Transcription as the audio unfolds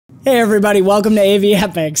Hey everybody, welcome to AV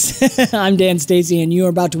Epochs. I'm Dan Stacy, and you are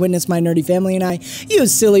about to witness my nerdy family and I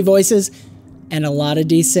use silly voices and a lot of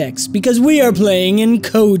D6 because we are playing in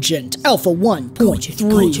Cogent Alpha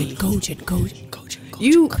 1.3. Cogent.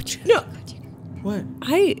 No. What?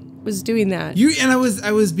 I was doing that.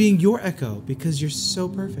 I was being your echo because you're so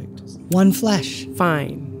perfect. One flesh.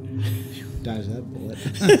 Fine. Dodge that bullet.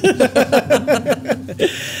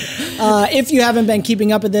 If you haven't been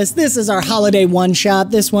keeping up with this is our holiday one-shot.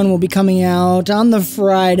 This one will be coming out on the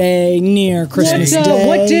Friday near Christmas Day.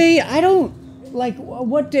 What day? I don't like.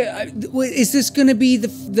 What day? Is this going to be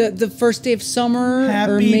the first day of summer,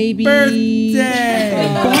 Happy or maybe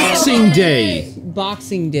birthday. Boxing Day.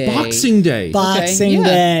 Boxing Day? Boxing Day. Boxing yeah.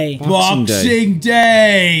 Day. Boxing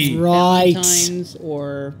Day. Right. Valentine's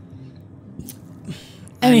or.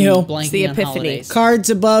 Anywho, It's the Epiphany.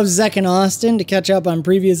 Cards above Zek and Austin to catch up on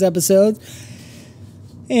previous episodes.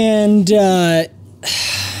 And, man,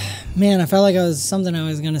 I felt like it was something I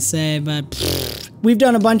was going to say, but we've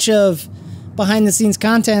done a bunch of behind-the-scenes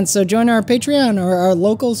content, so join our Patreon or our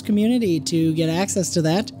locals community to get access to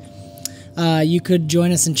that. You could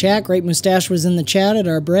join us in chat. Great Mustache was in the chat at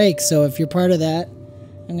our break, so if you're part of that,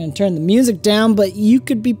 I'm going to turn the music down, but you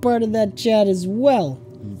could be part of that chat as well.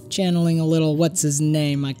 Channeling a little, what's his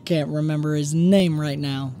name? I can't remember his name right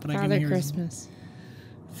now, but I can hear Christmas.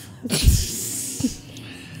 Yep.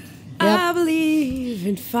 I believe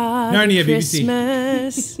in Father Narnia, BBC.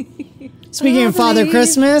 Christmas. Speaking of Father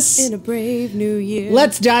Christmas, In a brave new year.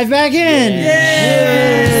 let's dive back in.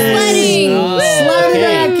 Sledding. Slide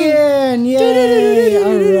back in. Yay.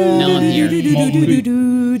 All right. No, I'm here.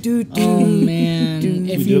 Oh man.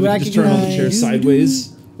 If you Just turn on the chair recognize.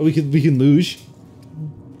 sideways. Oh, we can luge.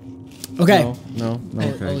 Okay. No.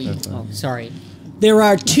 Okay. Oh, sorry. There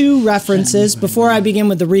are two references. Before I begin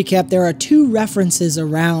with the recap, there are two references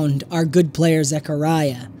around our good player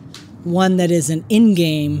𝒂𝒏𝒂𝒔𝒕. One that is an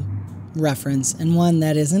in-game reference and one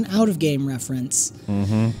that is an out-of-game reference.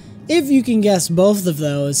 If you can guess both of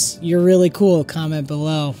those, you're really cool. Comment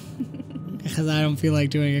below. Because I don't feel like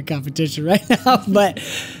doing a competition right now. But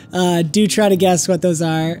do try to guess what those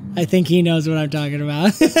are. I think he knows what I'm talking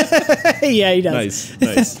about. Yeah, he does.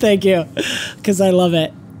 Nice. Thank you. Because I love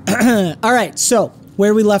it. All right, so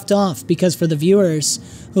where we left off, because for the viewers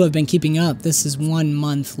who have been keeping up, this is 1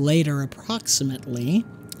 month later approximately.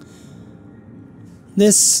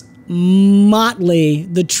 This motley,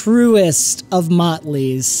 the truest of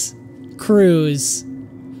motleys, cruise.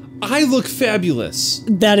 I look fabulous.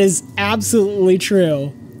 That is absolutely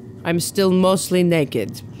true. I'm still mostly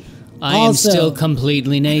naked. I am Also- still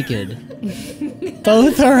completely naked.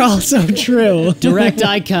 Both are also true. Direct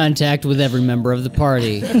eye contact with every member of the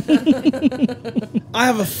party. I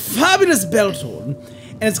have a fabulous belt on,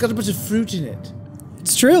 and it's got a bunch of fruit in it.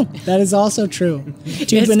 It's true. That is also true.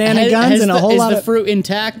 Two Is- banana has- guns has and a the- whole lot Is of... the fruit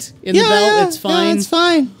intact in the belt? It's fine. Yeah, it's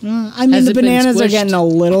fine. I mean, Has the it been bananas are squished? getting a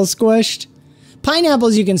little squished.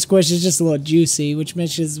 Pineapples you can squish. It's just a little juicy, which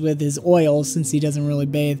mixes with his oil since he doesn't really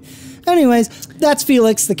bathe. Anyways, that's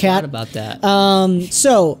Felix the cat. What about that?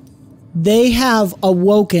 So they have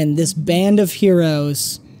awoken this band of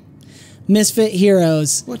heroes, misfit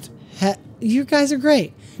heroes. What? You guys are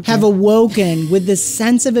great. Have awoken with this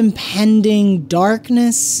sense of impending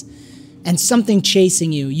darkness and something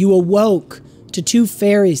chasing you. You awoke to two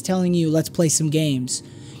fairies telling you, let's play some games.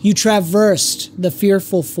 You traversed the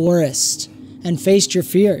fearful forest and faced your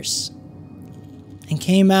fears and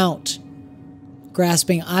came out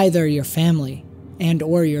grasping either your family and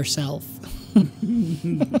or yourself.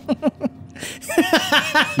 You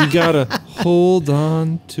gotta hold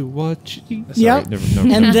on to what you... Sorry, Yep.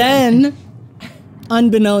 never And then,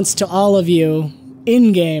 unbeknownst to all of you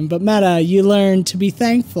in-game, but meta, you learn to be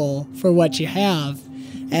thankful for what you have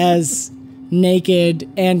as naked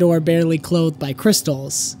and or barely clothed by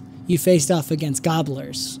crystals. You faced off against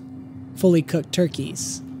gobblers, fully cooked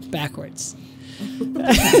turkeys, backwards.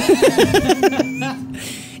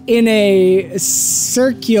 In a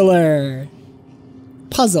circular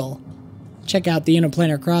puzzle. Check out the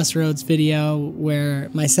Interplanar Crossroads video where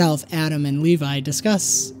myself, Adam, and Levi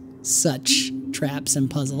discuss such traps and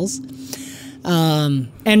puzzles.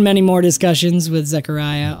 And many more discussions with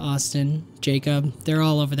Zechariah, Austin, Jacob. They're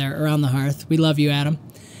all over there around the hearth. We love you, Adam.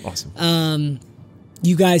 Awesome.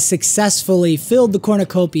 You guys successfully filled the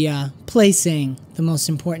cornucopia, placing the most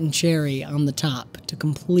important cherry on the top to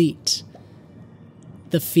complete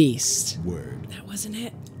the feast. That wasn't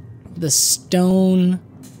it. The stone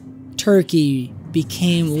turkey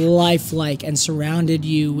became lifelike and surrounded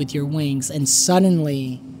you with your wings, and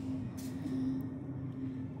suddenly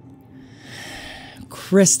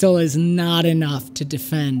crystal is not enough to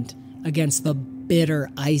defend against the bitter,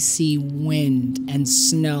 icy wind and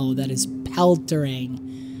snow that is peltering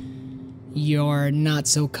your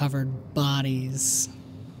not-so-covered bodies.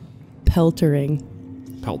 Peltering.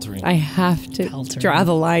 Peltering. I have to Peltering. draw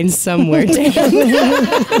the line somewhere.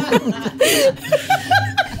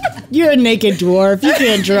 You're a naked dwarf. You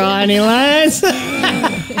can't draw any lines.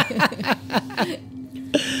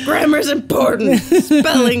 Grammar's important.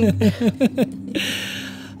 Spelling.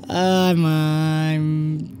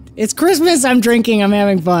 It's Christmas. I'm drinking. I'm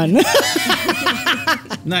having fun.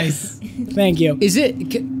 Nice. Thank you. Is it?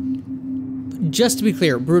 Just to be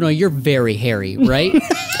clear, Bruno, you're very hairy, right?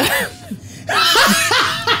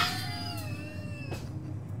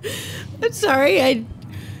 I'm sorry.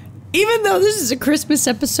 Even though this is a Christmas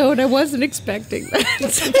episode, I wasn't expecting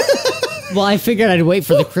that. Well, I figured I'd wait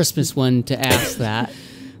for the Christmas one to ask that.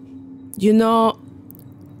 You know,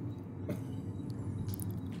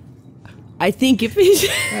 I think if he's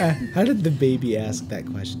How did the baby ask that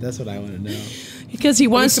question? That's what I want to know. because he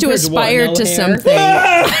wants to compared to what, aspire no to hair? something.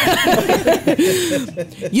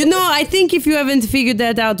 You know, I think if you haven't figured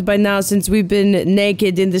that out by now, since we've been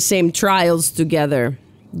naked in the same trials together,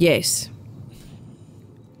 yes.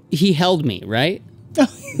 He held me, right?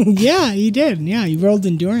 Yeah, you did. Yeah, you rolled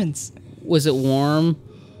endurance. Was it warm?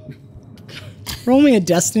 Roll me a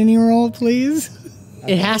destiny roll, please.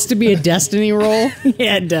 It has to be a destiny roll.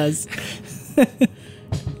 Yeah, it does.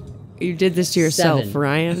 You did this to yourself, 7.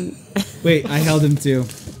 Ryan. Wait, I held him too.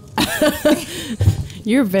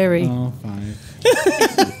 You're very... Oh, 5.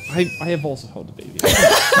 I have also held a baby.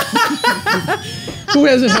 Who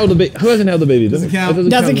hasn't held a baby? Who hasn't held a baby? Doesn't count.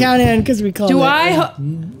 Doesn't count in because we called Do it. I...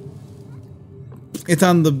 It's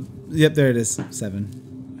on the. Yep, there it is. 7.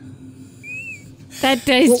 That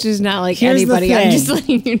dice does not like here's the anybody. I'm thing. just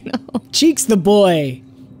letting you know. Cheeks the boy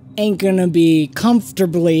ain't gonna be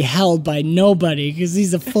comfortably held by nobody because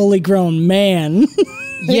he's a fully grown man.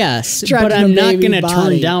 Yes, Trapped but in a I'm not baby gonna turn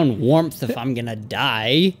body. down warmth if I'm gonna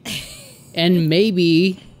die. And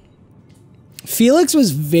maybe Felix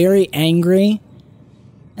was very angry,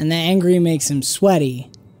 and the angry makes him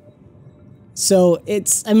sweaty. So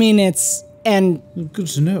and Good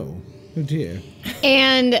to know. Oh dear.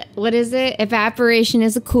 And what is it? Evaporation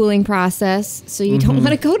is a cooling process, so you don't want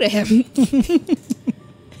to go to him.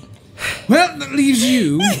 Well, that leaves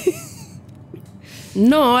you.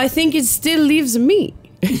 No, I think it still leaves me.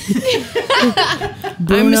 I'm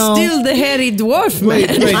Bruno, still the hairy dwarf, Wait,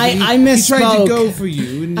 man. wait. I He tried misspoke. to go for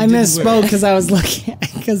you. And it I didn't misspoke work. because I was looking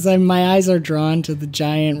because my eyes are drawn to the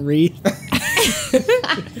giant wreath.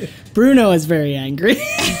 Bruno is very angry.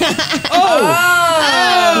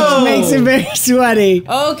 Which makes him very sweaty.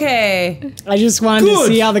 Okay. I just wanted to Good.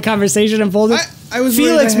 see how the conversation unfolded. I was worried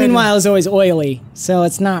Felix, I had meanwhile, is always oily, so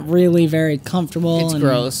it's not really very comfortable. It's and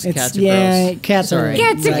gross. It's, Cats are yeah, gross. cats Sorry. are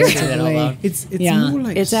Cats are gross. Say that out loud. It's Yeah. more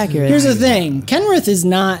like It's accurate. Here's the thing: Kenrith is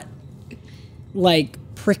not like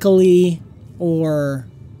prickly or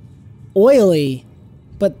oily,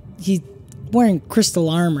 but he's wearing crystal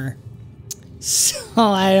armor. So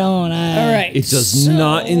I don't. All right. It does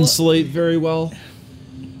not insulate very well.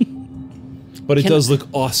 But it does look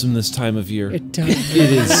awesome this time of year. It does. It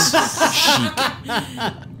is chic.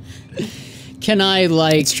 Can I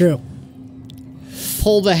like It's true.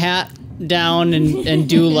 pull the hat down and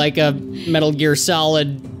do like a Metal Gear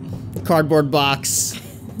Solid cardboard box?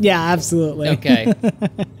 Yeah, absolutely. Okay.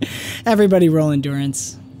 Everybody roll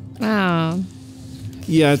endurance. Oh.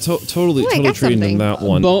 Yeah, totally, Ooh, I totally got treating something. them that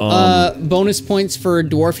one. Bonus points for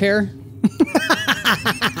dwarf hair.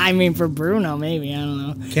 I mean, for Bruno, maybe I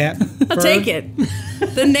don't know. cat. I'll take it.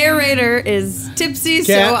 The narrator is tipsy,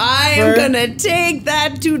 so Cat, I am fur. gonna take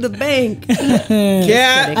that to the bank.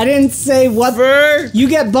 Cat. I didn't say what. Fur. You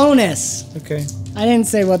get bonus. Okay. I didn't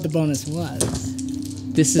say what the bonus was.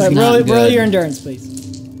 This is But not roll, good. roll your endurance, please.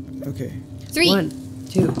 Okay. 3. 1,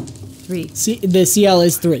 2, 3. The CL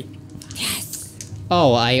is 3.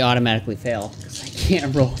 Oh, I automatically fail because I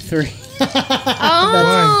can't roll 3.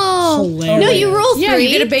 Oh. Hilarious. No, you roll 3. Yeah, you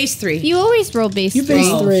get a base 3. You always roll base You 3.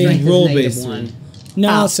 base 3. You roll Negative base 1.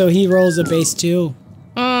 No, so he rolls a base 2.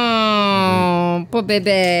 Oh, poor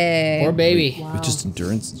baby. Poor baby. But just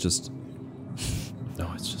endurance, just... No,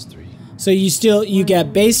 it's just 3. So you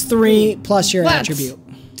get base 3 plus your What? attribute.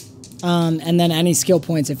 And then any skill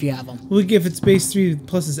points if you have them. Look, if it's base 3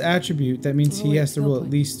 plus his attribute, that means he has to roll at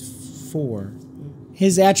least 4.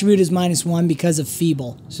 His attribute is -1 because of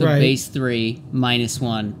feeble. So Right. base 3 minus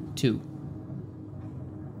 1, 2.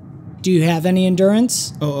 Do you have any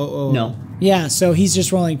endurance? Oh. No. Yeah, so he's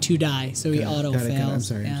just rolling 2 die, so he Got auto it, got it. fails. I'm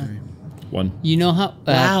sorry. Yeah. I'm sorry. 1. You know how...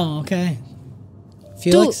 Wow, okay.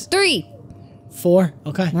 2, Felix? 3. 4,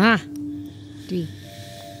 okay. Ah. 3.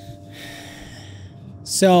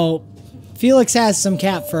 So, Felix has some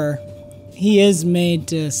cat fur. He is made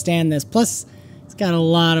to stand this. Plus, he's got a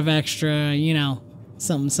lot of extra, you know,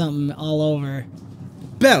 something all over.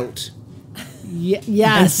 Belt.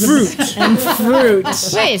 Yes. And fruit. And fruit.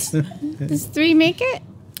 Wait, does 3 make it?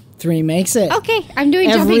 3 makes it. Okay, I'm doing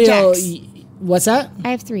jumping jacks. What's that? I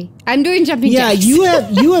have 3. I'm doing jumping jacks. Yeah,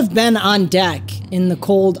 you have been on deck in the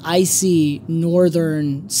cold, icy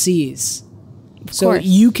northern seas. So course.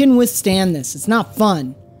 you can withstand this. It's not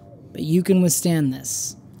fun, but you can withstand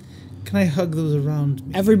this. Can I hug those around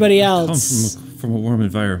me? Everybody Come else from a warm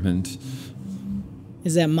environment.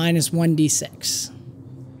 is at minus 1d6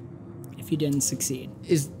 if you didn't succeed.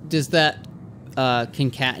 Does that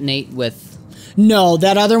concatenate with? No,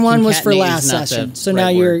 that other one was for Concatenate last is not the session. So right now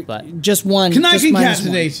word, you're but- just one. Can I just minus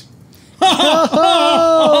one. concatenate?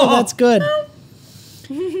 Oh, that's good.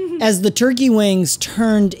 As the turkey wings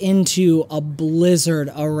turned into a blizzard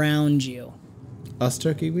around you. Us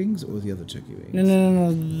turkey wings or the other turkey wings?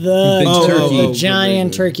 No. The Big turkey. the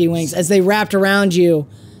giant turkey wings. As they wrapped around you,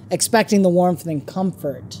 expecting the warmth and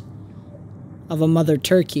comfort of a mother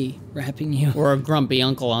turkey wrapping you. Or a grumpy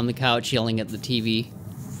uncle on the couch yelling at the TV.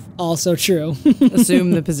 Also true.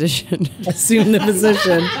 Assume the position. Assume the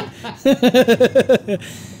position.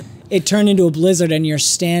 It turned into a blizzard and you're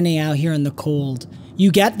standing out here in the cold. You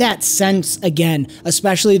get that sense again,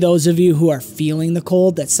 especially those of you who are feeling the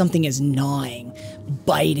cold, that something is gnawing,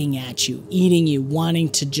 biting at you, eating you, wanting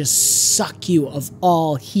to just suck you of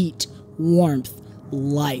all heat, warmth,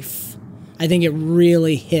 life. I think it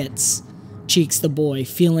really hits Cheeks the boy,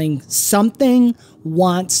 feeling something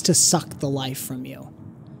wants to suck the life from you.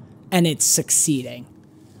 And it's succeeding.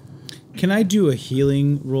 Can I do a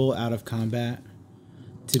healing roll out of combat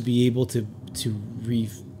to be able to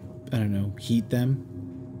heat them?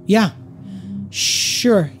 Yeah.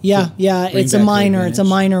 Sure. Yeah. bring It's a back minor. the It's a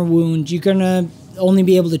minor wound. You're gonna only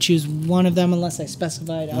be able to choose one of them unless I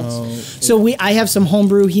specified else. Oh, So I have some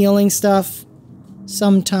homebrew healing stuff.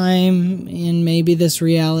 Sometime in maybe this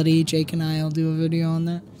reality, Jake and I will do a video on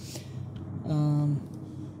that.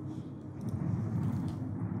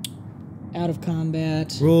 Out of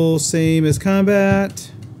combat. Roll same as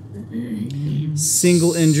combat.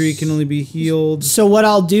 Single injury can only be healed. So what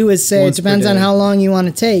I'll do is say Once it per depends on day. how long you want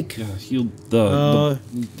to take. Yeah, heal the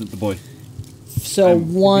boy. So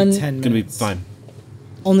one, 10 Gonna be minutes. fine.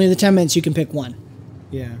 only the 10 minutes you can pick one.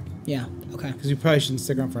 Yeah. Yeah. Okay. Because you probably shouldn't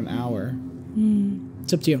stick around for an hour.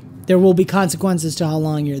 It's up to you. There will be consequences to how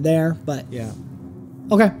long you're there, but Yeah.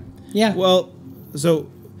 okay. Yeah. Well, so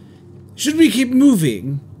should we keep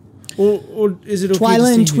moving? Or is it okay Twyla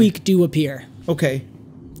to and stay Tweak do appear. here? Okay.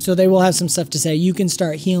 So they will have some stuff to say. You can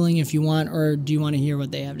start healing if you want, or do you want to hear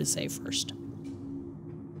what they have to say first?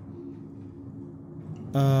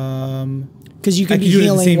 Because you I can be can do it at the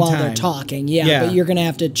healing same while they're time. talking. Yeah, Yeah. but you're going to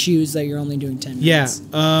have to choose that you're only doing 10 Yeah. minutes.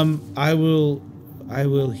 I will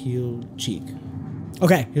heal Cheek.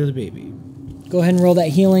 Okay. Heal the baby. Go ahead and roll that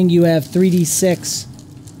healing. You have 3d6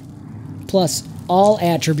 plus all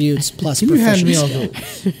attributes plus Can you hand me proficiency all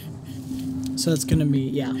skill. those? So it's going to be,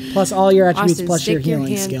 yeah, plus all your attributes Austin, plus your stick your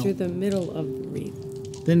healing hand skill. through the middle of the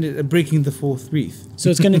wreath. Then breaking the fourth wreath.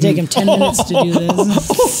 So it's going to take him 10 minutes to do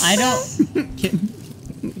this. I don't.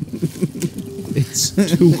 It's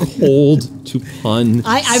too cold to pun.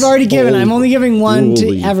 I've already given. I'm only giving one to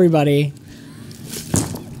Holy. everybody.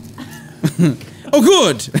 Oh,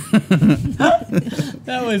 good!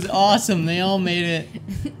 That was awesome. They all made it.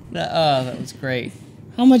 That was great.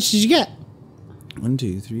 How much did you get? 1,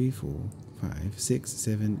 2, 3, 4, 5, 6,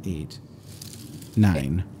 7, 8,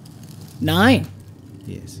 9. 9.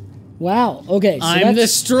 Yes. Wow. Okay. So I'm the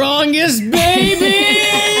that's, strongest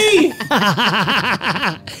baby.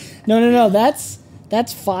 no.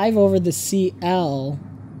 That's 5 over the CL.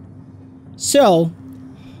 So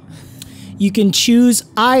you can choose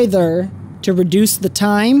either to reduce the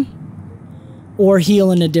time or heal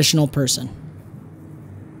an additional person.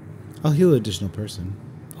 I'll heal an additional person.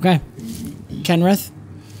 Okay. Kenrith?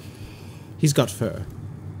 He's got fur.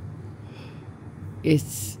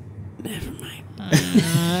 It's never mind.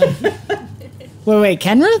 Wait.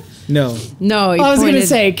 Kenrith? No. No, I was going to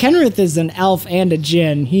say Kenrith is an elf and a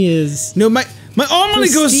djinn. He is. No, my arm only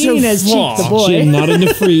goes so Pristine as Cheek far. the boy. Jin, not a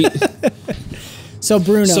nefreet. So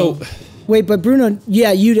Bruno. So- Wait, but Bruno,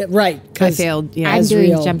 yeah, you did right. I 'cause failed. Yeah. I'm doing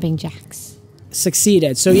Azrael jumping jacks.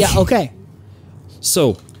 succeeded. So yeah, okay.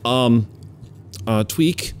 So,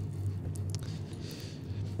 Tweak.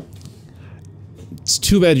 It's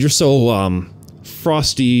too bad you're so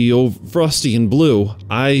frosty and blue.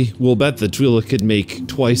 I will bet that Twyla could make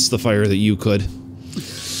twice the fire that you could.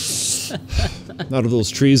 Out of those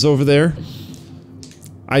trees over there.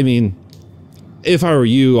 I mean, if I were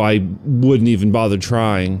you, I wouldn't even bother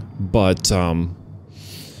trying. But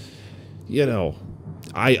you know,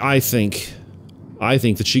 I think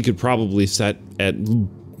that she could probably set at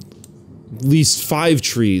least 5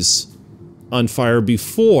 trees on fire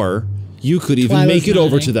before you could even Twyla's make it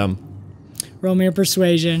over nodding. to them. Roll me a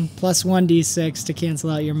persuasion plus 1d6 to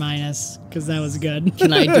cancel out your minus, because that was good.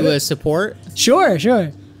 Can I do a support? Sure,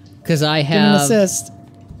 sure. Because I Give an have assist.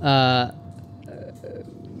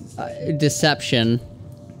 deception.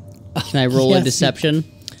 Can I roll a Yes. deception?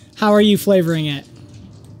 How are you flavoring it?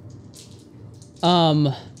 Um,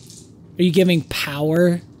 Are you giving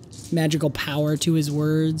power, magical power to his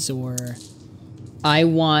words, or? I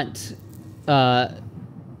want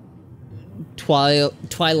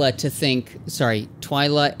Twyla to think. Sorry,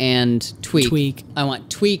 Twyla and Tweak. Tweak. I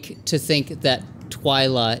want Tweak to think that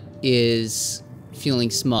Twyla is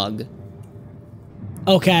feeling smug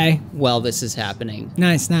Okay. while this is happening.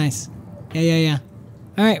 Nice, nice. Yeah.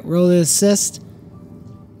 All right, roll the assist.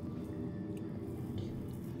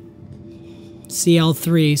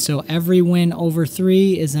 CL3, so every win over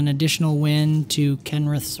 3 is an additional win to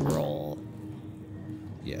Kenrith's roll.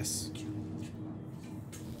 Yes.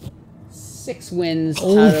 6 wins out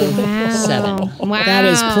of 7. Wow. That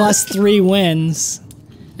is plus 3 wins,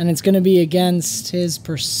 and it's going to be against his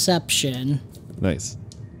perception. Nice.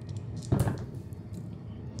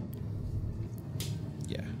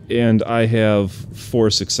 Yeah. And I have 4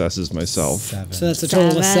 successes myself. 7. So that's a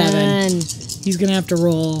total of 7. 7. He's going to have to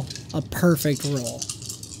roll a perfect roll.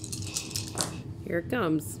 Here it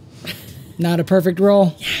comes. Not a perfect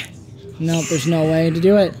roll? Nope, there's no way to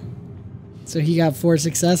do it. So he got 4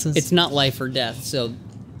 successes. It's not life or death, so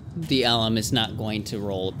the LM is not going to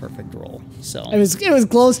roll a perfect roll. So It was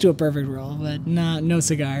close to a perfect roll, but no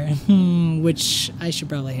cigar, which I should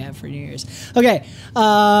probably have for New Year's. Okay,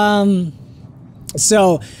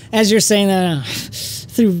 so as you're saying that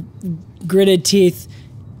through gritted teeth,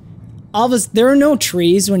 all of us, there are no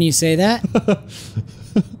trees when you say that,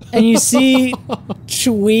 and you see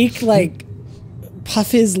Tweak like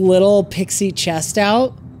puff his little pixie chest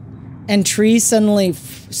out, and trees suddenly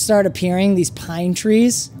start appearing. These pine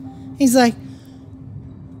trees. He's like,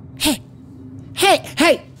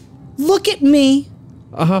 Hey, look at me.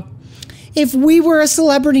 Uh-huh. If we were a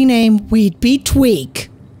celebrity name, we'd be Tweak.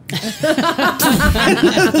 The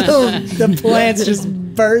plants just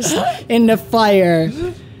burst into fire.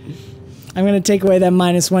 I'm going to take away that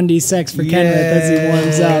minus 1d6 for Kenrith as he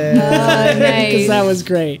warms up. Oh, Because nice. that was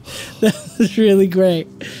great. That was really great.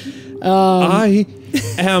 I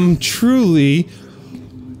am truly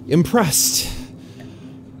impressed.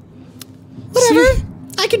 Whatever.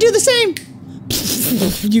 I could do the same.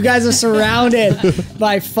 You guys are surrounded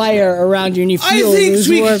by fire around you, and you I feel think this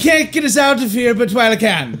Tweak warmth. can't get us out of here, but Twyla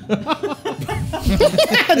can.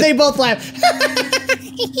 They both laugh.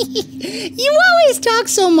 You always talk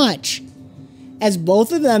so much. As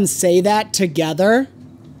both of them say that together,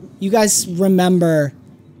 you guys remember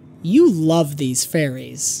you love these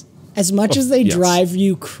fairies. As much as they yes. drive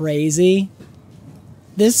you crazy,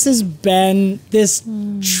 this has been, this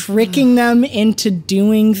tricking them into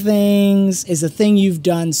doing things is a thing you've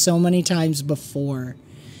done so many times before.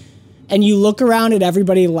 And you look around at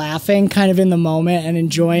everybody laughing kind of in the moment and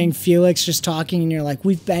enjoying Felix just talking, and you're like,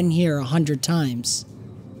 we've been here 100 times.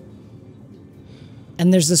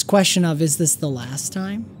 And there's this question of, is this the last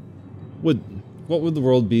time? What would the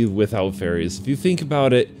world be without fairies? If you think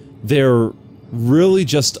about it, they're really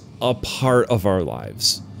just a part of our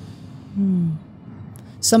lives.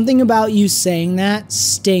 Something about you saying that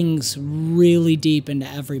stings really deep into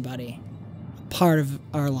everybody. A part of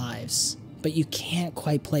our lives. But you can't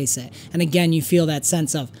quite place it. And again, you feel that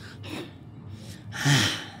sense of...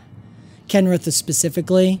 Kenrith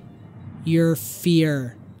specifically, your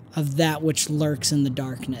fear of that which lurks in the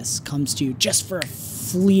darkness comes to you just for a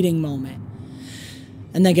fleeting moment.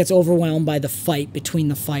 And then gets overwhelmed by the fight between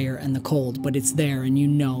the fire and the cold, but it's there, and you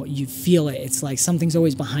know, you feel it. It's like something's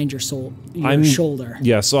always behind your shoulder.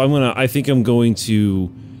 Yeah, so I think I'm going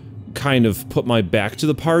to kind of put my back to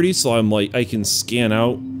the party, so I'm like, I can scan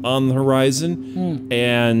out on the horizon,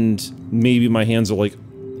 and maybe my hands are like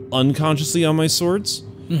unconsciously on my swords.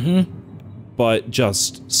 But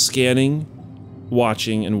just scanning,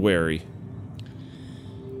 watching, and wary.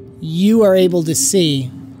 You are able to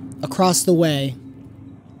see across the way,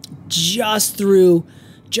 just through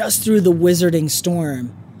the wizarding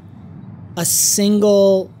storm, a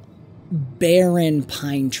single barren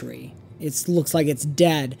pine tree. It looks like it's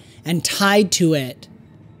dead, and tied to it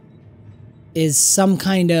is some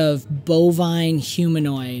kind of bovine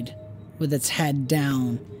humanoid with its head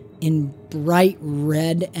down in bright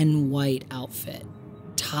red and white outfit,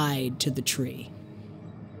 tied to the tree.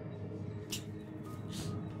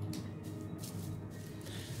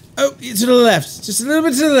 Oh, to the left. Just a little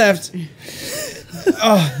bit to the left.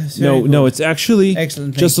 Oh, that's very No, good. it's actually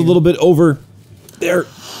Excellent, thank just a you. little bit over there.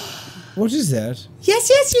 What is that? Yes,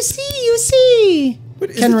 you see.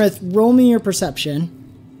 What is Kenrith, roll me your perception.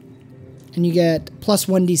 And you get plus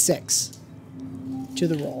 1d6 to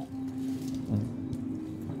the roll.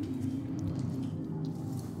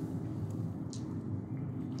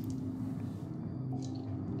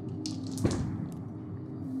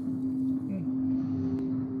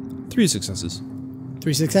 Three successes.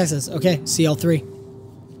 3 successes. Okay, CL3.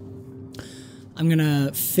 I'm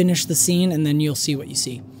gonna finish the scene and then you'll see what you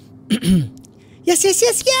see.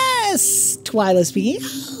 Yes! Twyla speaking.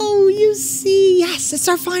 Oh, you see. Yes, it's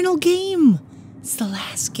our final game. It's the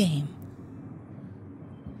last game.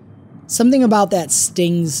 Something about that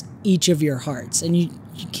stings each of your hearts, and you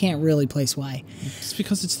can't really place why. It's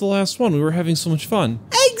because it's the last one. We were having so much fun.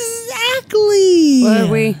 Exactly!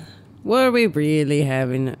 Were we really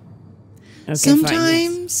having it? Okay,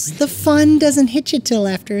 Sometimes the fun doesn't hit you till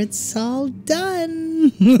after it's all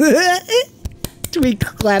done. Tweak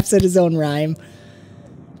claps at his own rhyme.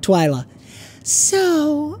 Twyla.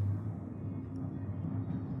 So,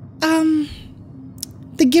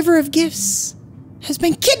 the giver of gifts has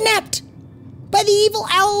been kidnapped by the evil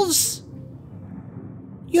elves.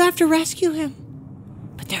 You have to rescue him.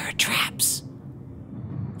 But there are traps.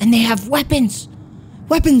 And they have weapons.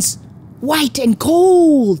 Weapons white and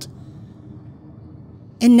cold.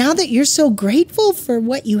 And now that you're so grateful for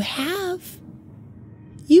what you have,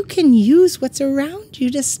 you can use what's around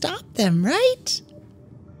you to stop them, right?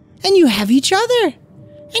 And you have each other.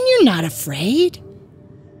 And you're not afraid.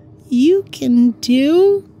 You can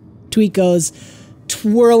do... Tweak goes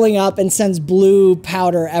twirling up and sends blue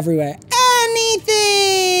powder everywhere.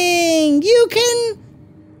 Anything! You can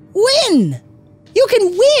win! You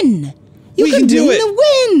can win! You We can do win it. the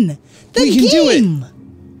win! The We can do it. game!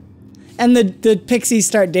 And the pixies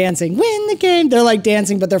start dancing. Win the game. They're like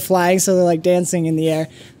dancing, but they're flying, so they're like dancing in the air.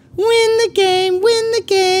 Win the game, win the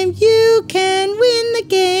game. You can win the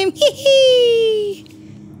game. Hee hee.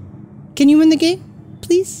 Can you win the game,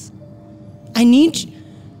 please? I need you.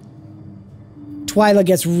 Twyla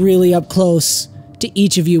gets really up close to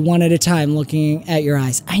each of you one at a time, looking at your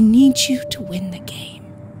eyes. I need you to win the game.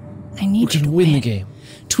 I need you to win the game.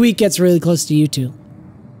 Tweak gets really close to you two.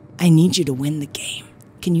 I need you to win the game.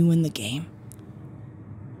 Can you win the game?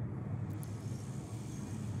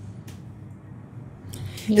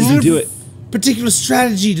 Is You there do a it. particular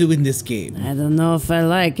strategy to win this game? I don't know if I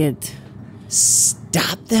like it.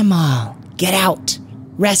 Stop them all. Get out.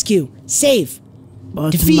 Rescue. Save.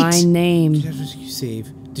 But Defeat. my name.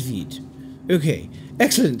 Save, defeat. Okay,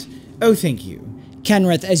 excellent. Oh, thank you.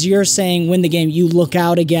 Kenrith, as you're saying win the game, you look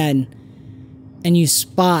out again and you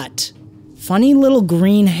spot funny little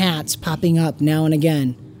green hats popping up now and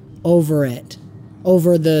again over it,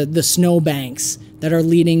 over the snowbanks that are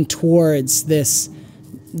leading towards this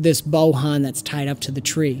Bohan that's tied up to the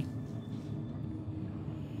tree.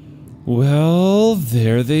 Well,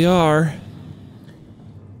 there they are.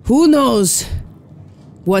 Who knows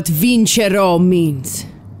what Vincero means?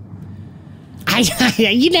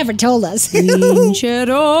 You never told us. Vincero,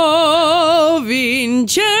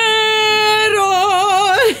 Vincero.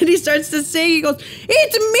 And he starts to sing. He goes,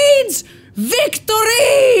 it means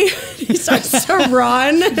victory. He starts to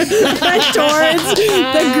run towards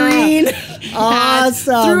the green.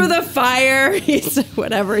 Awesome. Through the fire.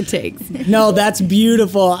 Whatever it takes. No, that's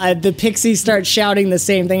beautiful. The pixies start shouting the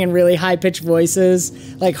same thing in really high-pitched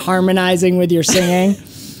voices, like harmonizing with your singing.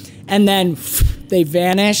 And then they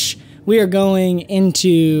vanish. We are going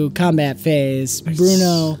into combat phase.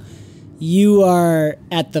 Bruno, you are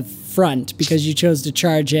at the front because you chose to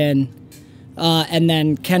charge in. And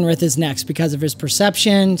then Kenrith is next because of his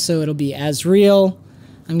perception, so it'll be Azriel.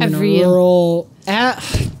 I'm going to Azriel. roll...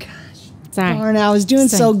 Sorry. Darn, I was doing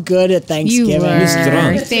so good at You Thanksgiving. were.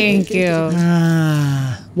 Rand. Thank you.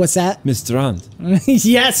 What's that? Mr. Rand.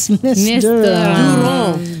 Yes, Mr.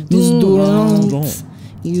 Mr. Miss Durant.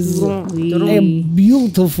 He's a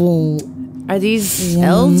beautiful Are these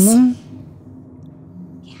elves? woman.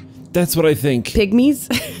 That's what I think. Pygmies?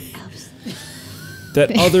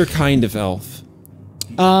 That other kind of elf.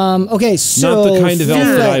 Okay, so Not the kind of elf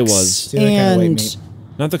that I Felix was. The other kind of white and meat.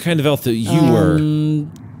 Not the kind of elf that you were.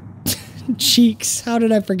 Cheeks. How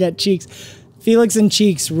did I forget Cheeks? Felix and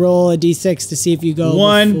Cheeks roll a d6 to see if you go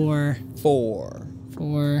One. before 4.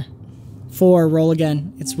 4. Roll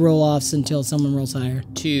again. It's roll offs until someone rolls higher.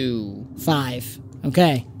 2. 5.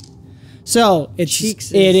 Okay. So it's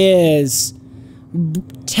Cheeks it is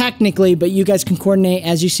technically, but you guys can coordinate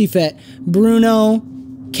as you see fit. Bruno,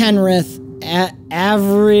 Kenrith,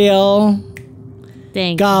 Avriel,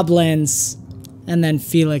 Dang. Goblins, and then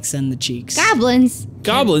Felix and the Cheeks. Goblins.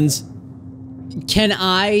 Goblins. Can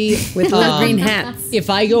I, With little green hats. if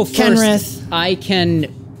I go first, Kenrith. I can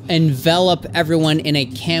envelop everyone in a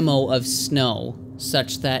camo of snow,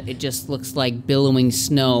 such that it just looks like billowing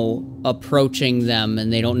snow approaching them,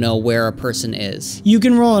 and they don't know where a person is. You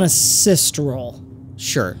can roll an assist roll,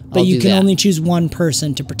 Sure, but I'll you do can that. only choose one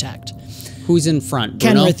person to protect. Who's in front?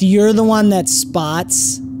 Bruno? Kenrith, you're the one that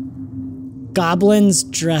spots goblins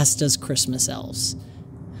dressed as Christmas elves.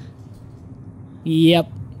 Yep.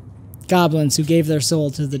 Goblins who gave their soul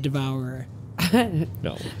to the devourer.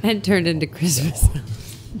 No. And turned into Christmas.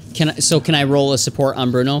 Can I roll a support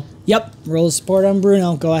on Bruno? Yep. Roll support on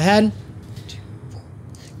Bruno. Go ahead.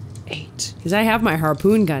 8. Because I have my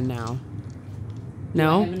harpoon gun now.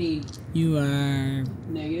 No? Any You are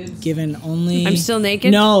negatives? given only... I'm still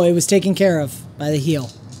naked? No, it was taken care of by the heel.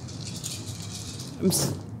 I'm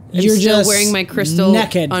You're still just wearing my crystal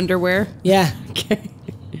naked. underwear. Yeah. Okay.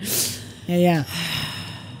 Yeah.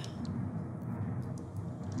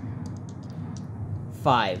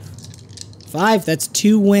 5. 5. That's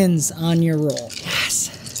 2 wins on your roll.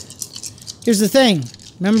 Yes. Here's the thing.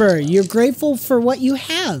 Remember, you're grateful for what you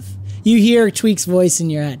have. You hear Tweek's voice in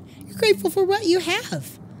your head. You're grateful for what you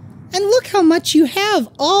have. And look how much you have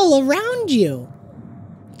all around you.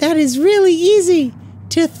 That is really easy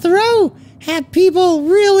to throw at people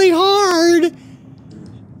really hard.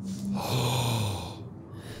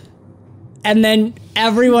 And then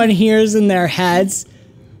everyone hears in their heads,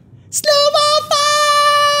 snowball fight!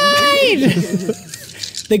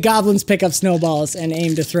 The goblins pick up snowballs and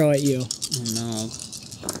aim to throw at you. Oh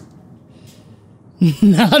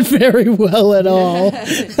Not very well at all.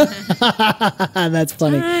 That's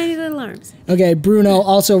funny. Tiny little arms. Okay, Bruno,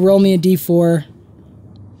 also roll me a d4.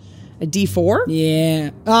 A D4?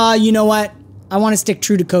 Yeah. You know what? I want to stick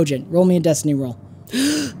true to Cogent. Roll me a destiny roll.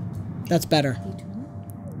 That's better.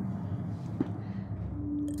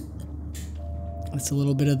 That's a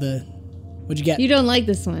little bit of the... What'd you get? You don't like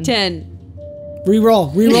this one. 10.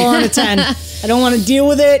 Reroll. Reroll on a 10. I don't want to deal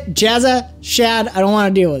with it. Jazza, Shad, I don't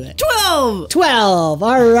want to deal with it. 12! 12.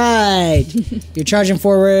 All right. You're charging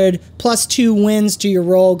forward. +2 wins to your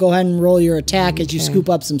roll. Go ahead and roll your attack as you scoop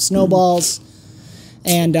up some snowballs.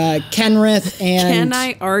 And Kenrith and... Can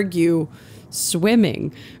I argue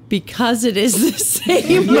swimming? Because it is the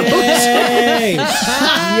same motion. Yay!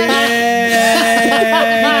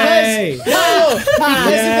 Yay! Because of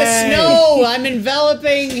the snow, I'm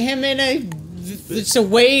enveloping him in it's a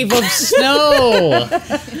wave of snow.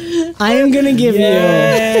 I am going to give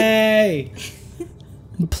Yay!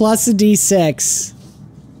 you plus a d6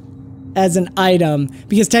 as an item,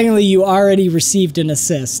 because technically you already received an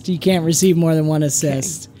assist. You can't receive more than one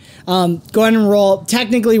assist. Go ahead and roll.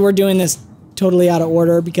 Technically, we're doing this totally out of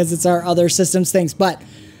order because it's our other systems things, but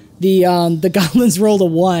the goblins rolled a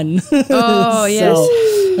 1. Oh, yes.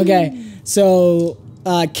 Okay, so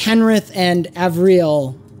Kenrith and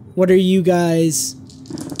Avriel, what are you guys...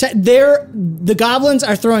 the goblins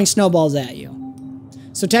are throwing snowballs at you.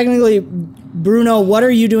 So technically, Bruno, what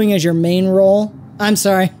are you doing as your main role? I'm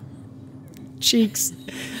sorry. Cheeks.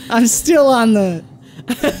 I'm still on the...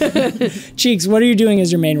 Cheeks, what are you doing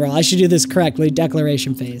as your main role? I should do this correctly.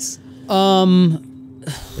 Declaration phase.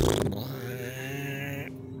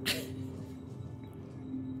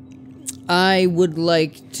 I would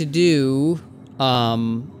like to do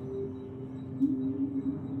 5,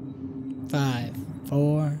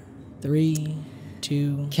 4, 3,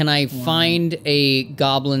 2... Can I find a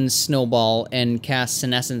goblin snowball and cast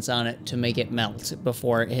senescence on it to make it melt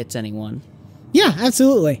before it hits anyone? Yeah,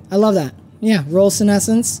 absolutely. I love that. Yeah, roll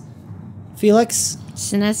senescence. Felix?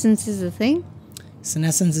 Senescence is a thing?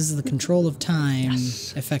 Senescence is the control of time,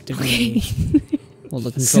 effectively. Well,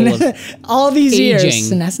 the control of All these Aging. years,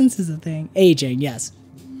 senescence is a thing. Aging, yes.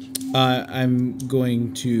 I'm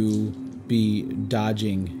going to be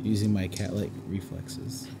dodging using my cat-like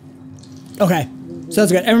reflexes. Okay, so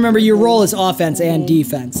that's good. And remember, your role is offense and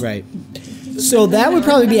defense. Right. So that would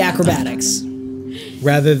probably be acrobatics.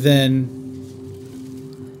 Rather than...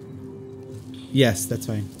 Yes, that's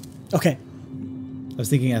fine. Okay. I was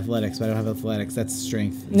thinking athletics, but I don't have athletics. That's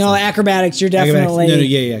strength. No, acrobatics, you're Acrobatics. definitely No,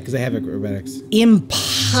 yeah, because I have acrobatics.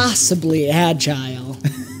 impossibly agile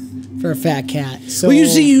for a fat cat. So Well, you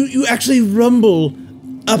see, you actually rumble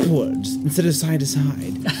upwards instead of side to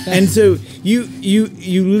side, and so you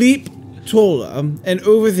leap taller and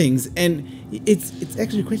over things, and It's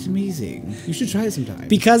actually quite amazing. You should try it sometime.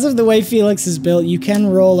 Because of the way Felix is built, you can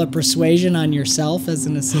roll a persuasion on yourself as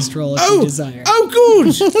an assist roll if you desire. Oh,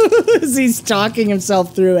 good! As he's talking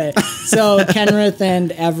himself through it. So Kenrith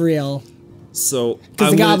and Evriel, So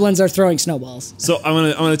because the goblins are throwing snowballs. So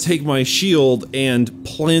I'm gonna take my shield and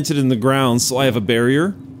plant it in the ground so I have a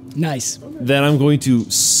barrier. Nice. Then I'm going to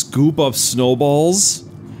scoop up snowballs,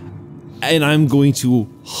 and I'm going to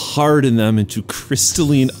harden them into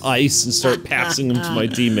crystalline ice and start passing them to my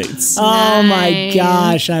teammates. Oh my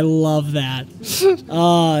gosh, I love that.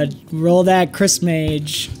 Roll that Chris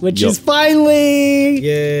Mage, which is finally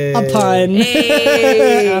Yay. a pun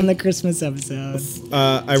on the Christmas episode.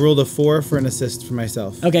 I rolled a 4 for an assist for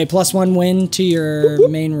myself. Okay, +1 win to your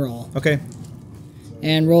main roll. Okay.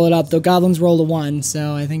 And roll it up. The goblins rolled a 1,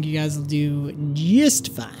 so I think you guys will do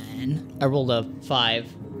just fine. I rolled a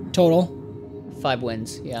 5. Total? 5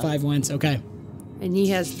 wins, yeah. 5 wins, okay. And he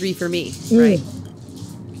has 3 for me, right?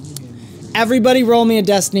 Everybody roll me a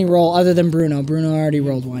destiny roll other than Bruno. Bruno already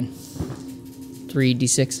rolled 1.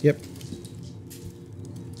 3d6. Yep.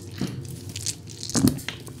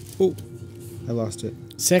 Oh, I lost it.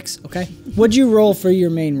 6, okay. What'd you roll for your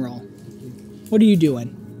main roll? What are you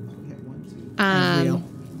doing?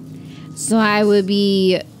 So I would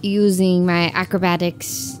be using my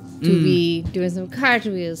acrobatics to be doing some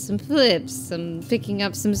cartwheels, some flips, some picking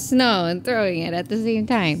up some snow and throwing it at the same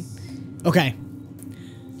time. Okay.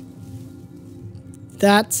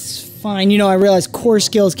 That's fine. You know, I realize core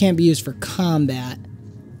skills can't be used for combat.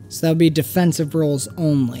 So that would be defensive rolls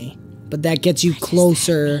only. But that gets you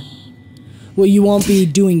closer. Well, you won't be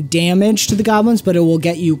doing damage to the goblins, but it will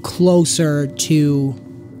get you closer to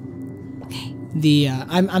the...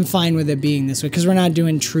 I'm fine with it being this way, because we're not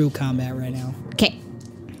doing true combat right now. Okay.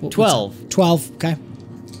 12. 12, okay.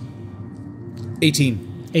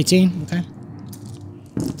 18. 18, okay.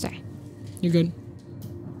 Sorry. You're good.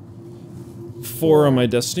 4 on my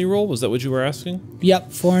destiny roll. Was that what you were asking?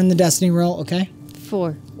 Yep, 4 in the destiny roll, okay.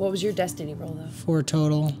 4. What was your destiny roll, though? 4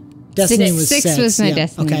 total. Destiny Six. was 6. Six was my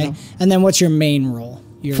destiny okay. roll. And then what's your main roll?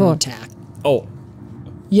 Your 4. attack. Oh,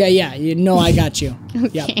 Yeah, you know I got you. Okay.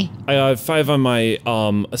 Yep. I have 5 on my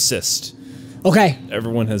assist. Okay.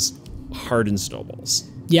 Everyone has hardened snowballs.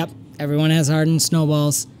 Yep. Everyone has hardened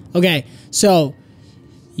snowballs. Okay, so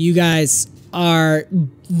you guys are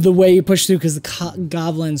the way you push through, because the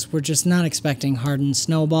goblins were just not expecting hardened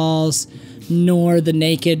snowballs, nor the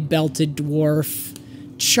naked belted dwarf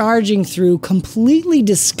charging through completely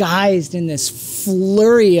disguised in this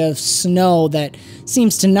flurry of snow that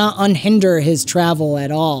seems to not unhinder his travel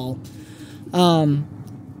at all.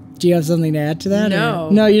 Do you have something to add to that?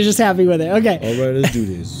 No. No, you're just happy with it. Okay. All right, let's do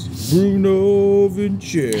this. Bruno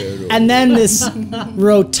Vincero. And then this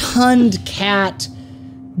rotund cat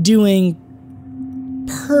doing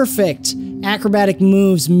perfect acrobatic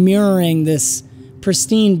moves mirroring this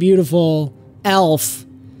pristine, beautiful elf.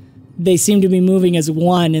 They seem to be moving as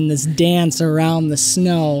one in this dance around the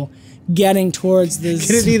snow, getting towards this.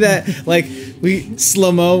 Can it be that, like, we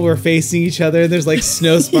slow-mo, we're facing each other, and there's, like,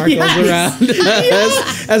 snow sparkles around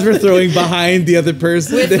us as we're throwing behind the other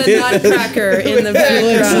person? With the nutcracker in the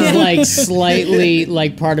Felix is background. like slightly,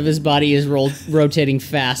 like part of his body is rotating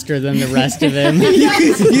faster than the rest of him.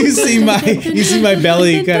 you see my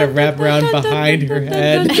belly kind of wrap around behind her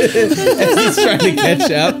head as he's trying to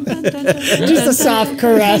catch up. Just a soft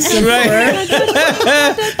caress. Right.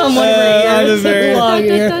 I'm like, on the very- long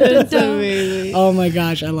ear. That's amazing. Oh my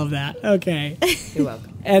gosh, I love that. Okay. You're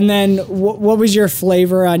welcome. And then what was your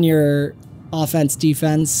flavor on your offense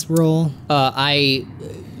defense roll? I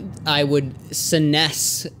would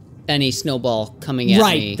finesse any snowball coming at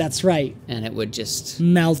Right, me. that's right. And it would just,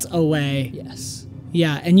 Melt away. yes.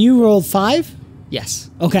 Yeah, and you rolled 5? Yes.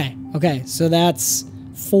 Okay, so that's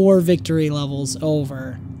 4 victory levels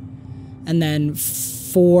over. And then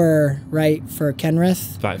 4, right, for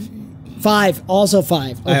Kenrith? 5. 5, also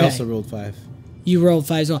 5. Okay. I also rolled 5. You rolled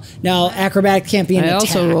 5 as well. Now, acrobatic can't be an I attack.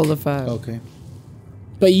 also rolled a 5. Okay.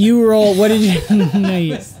 But you roll, what did you, no,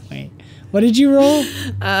 wait. What did you roll?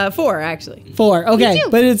 4, actually. 4, okay. too.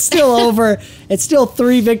 But it's still over, it's still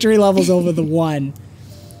 3 victory levels over the 1.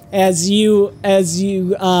 As you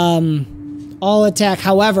all attack.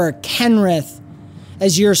 However, Kenrith,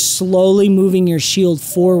 as you're slowly moving your shield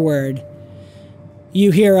forward,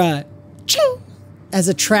 you hear a ching as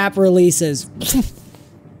a trap releases.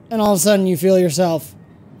 And all of a sudden you feel yourself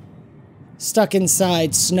stuck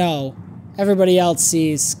inside snow. Everybody else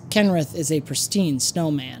sees Kenrith is a pristine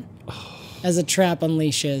snowman as a trap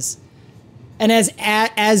unleashes. And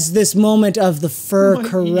as this moment of the fur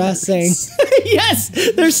caressing, yes,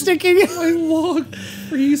 they're sticking. My log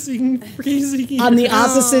freezing. On the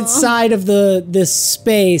opposite side of this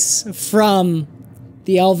space from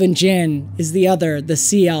the elven djinn is the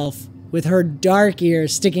sea elf, with her dark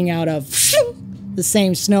ears sticking out of the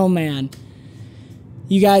same snowman.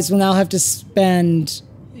 You guys will now have to spend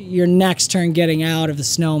your next turn getting out of the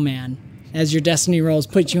snowman, as your destiny rolls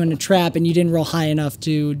put you in a trap and you didn't roll high enough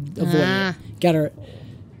to avoid it. Got her.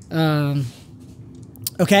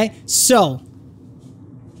 Okay, so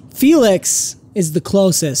Felix is the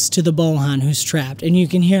closest to the Bohan who's trapped, and you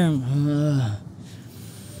can hear him.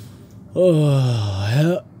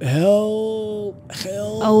 Help!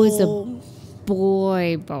 Oh, it's a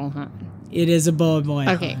boy Bohan. It is a boy.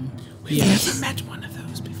 Okay. We've never met one of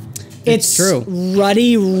those before. It's true.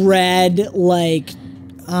 Ruddy red, like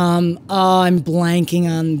I'm blanking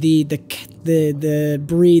on the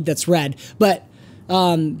breed that's red, but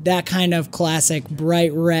that kind of classic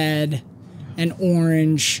bright red and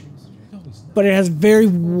orange, but it has very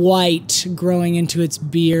white growing into its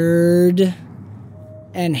beard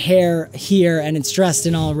and hair here, and it's dressed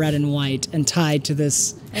in all red and white and tied to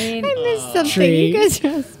this. I missed something. tree. You guys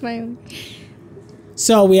are smiling.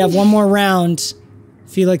 So we have one more round.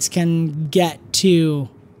 Felix can get to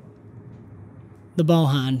the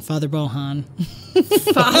Bohan, Father Bohan.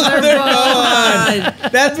 Father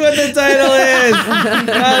Bohan. That's what the title is.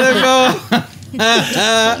 Father Bohan.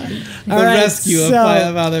 The All right, rescue of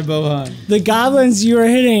so- Father Bohan. The goblins you are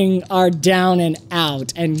hitting are down and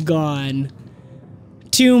out and gone.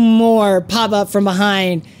 Two more pop up from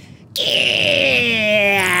behind.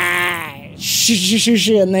 And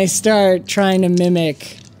they start trying to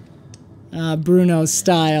mimic Bruno's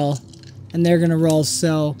style. And they're going to roll,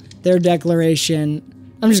 so their declaration...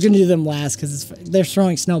 I'm just going to do them last because they're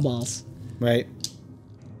throwing snowballs. Right.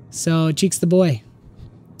 So, Cheeks the boy.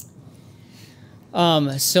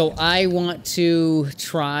 So I want to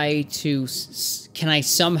try to... Can I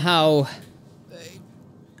somehow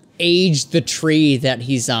age the tree that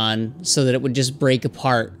he's on so that it would just break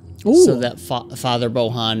apart? Ooh. So that Father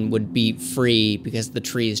Bohan would be free because the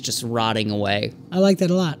tree is just rotting away. I like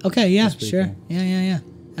that a lot. Okay, yeah, pretty sure. cool. Yeah.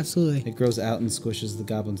 Absolutely. It grows out and squishes the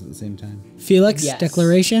goblins at the same time. Felix, Yes.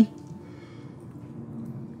 declaration?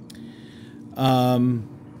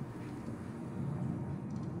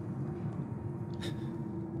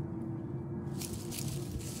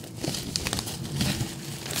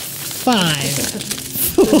 Five,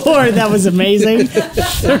 four, that was amazing.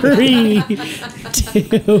 3,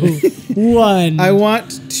 2, 1. I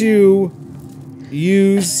want to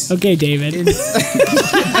use... Okay, David.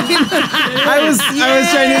 I was trying to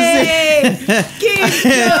say...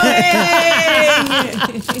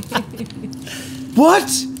 What?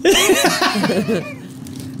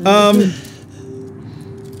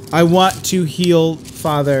 I want to heal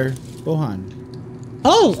Father Bohan.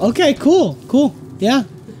 Oh, okay, cool. Yeah.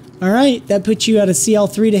 All right, that puts you at a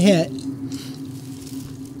CL3 to hit.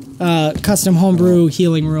 Custom homebrew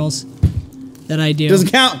healing rules that I do. Doesn't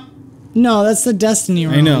count. No, that's the destiny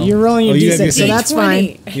roll. I know. You're rolling your Oh, you have D6, your so that's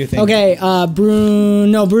fine. You think. Okay,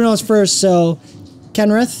 Bruno's first, so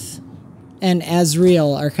Kenrith and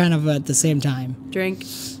Azriel are kind of at the same time. Drink.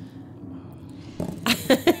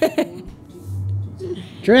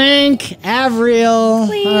 Drink, Avriel. All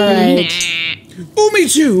right. Oh, me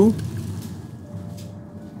too.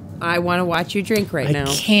 I want to watch you drink right now.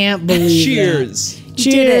 I can't believe Cheers. that.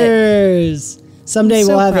 Cheers. Someday I'm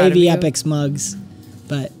so we'll have proud of you. 𝑎𝒂𝒃𝒔 mugs.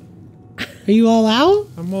 But are you all out?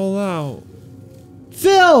 I'm all out.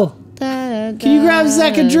 Phil, can you grab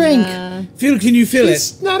Zach a drink? Phil, can you feel it?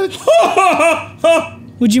 It's not a...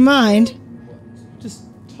 Would you mind? Just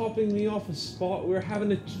topping me off a spot. We're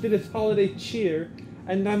having a bit of holiday cheer,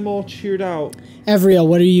 and I'm all cheered out. Avriel,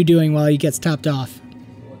 what are you doing while he gets topped off?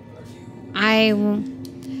 I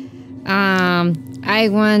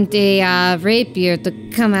want a rapier to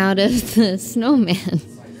come out of the snowman.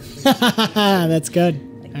 That's good.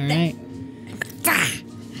 All right.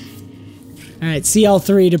 All right,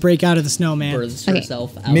 CL3 to break out of the snowman. Births Okay.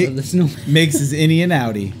 herself out of the snow. Makes his innie and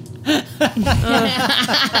outie.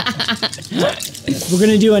 We're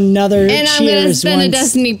going to do another And I'm going to cheers spend a once.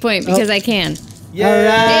 destiny point because I can. All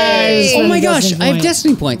right. Yay. Oh my gosh, Destiny I have point.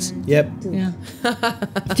 destiny points. Yep. Yeah.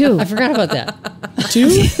 2. I forgot about that. 2?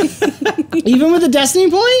 Even with a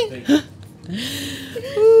destiny point?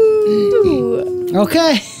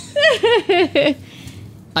 Okay.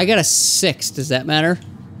 I got a 6. Does that matter?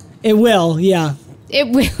 It will, yeah. It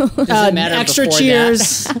will. Does it matter Extra before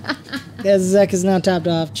cheers. As Zach is now topped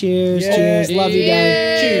off. Cheers, cheers. Love you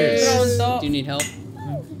guys. Cheers. Do you need help?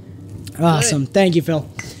 Awesome. Thank you, Phil.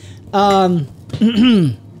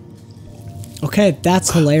 Okay,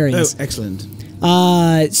 that's hilarious. Oh, excellent.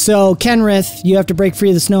 So Kenrith, you have to break free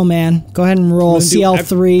of the snowman. Go ahead and roll I'm gonna do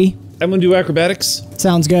CL3. I'm gonna do acrobatics.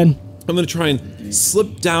 Sounds good. I'm gonna try and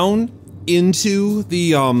slip down into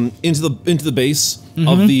the base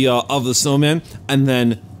of the snowman and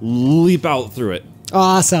then leap out through it.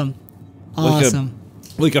 Awesome. Awesome.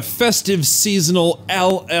 Like a festive seasonal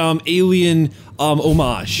alien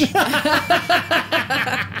homage.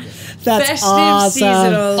 That's Festive awesome.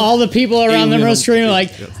 seasonal. All the people around them are screaming like,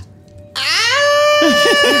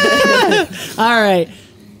 all right.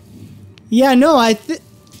 Yeah, no,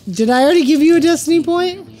 did I already give you a destiny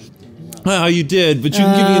point? You did, but you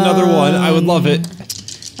can give me another one. I would love it.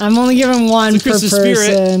 I'm only giving one It's a per Christmas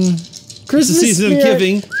person. It's Christmas a season spirit. of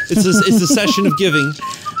giving. It's a session of giving.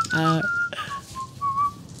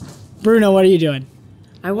 Bruno, what are you doing?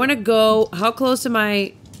 I want to go. How close am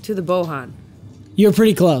I to the Bohan? You're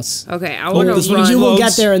pretty close. Okay, I want this to one run. You will get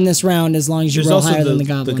Close. there in this round as long as you There's roll also higher than the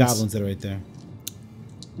goblins. The goblins that are right there.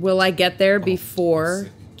 Will I get there before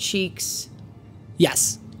Cheeks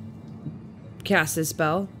Yes. casts his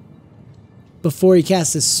spell? Before he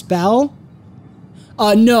casts his spell?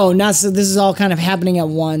 No, not so. This is all kind of happening at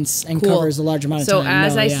once and Cool. covers a large amount of So time.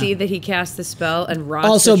 as No, I yeah. see that he casts the spell and rocks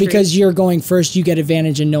Also, the tree- because you're going first, you get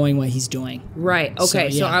advantage in knowing what he's doing. Right. Okay.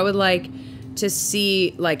 So, yeah. I would like to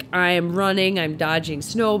see, like, I am running, I'm dodging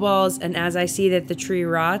snowballs, and as I see that the tree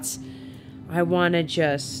rots, I want to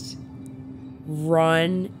just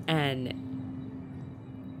run and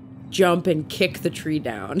jump and kick the tree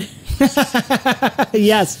down.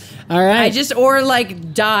 Yes. All right. or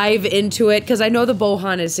like dive into it because I know the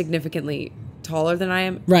Bohan is significantly taller than I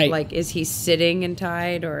am. Right. Like, is he sitting and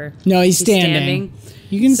tied or? No, he's standing.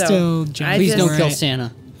 You can So, still jump. I Please just- don't kill Right.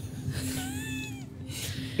 Santa.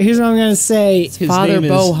 Here's what I'm gonna say. His Father name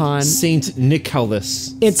Bohan. is Saint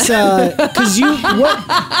Nicholas. It's because you what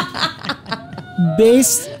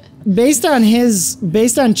based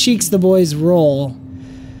on Cheeks the boy's roll,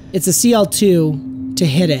 it's a CL2 to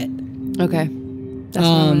hit it. Okay. That's what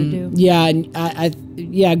I want to do. Yeah,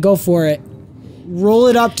 yeah, go for it. Roll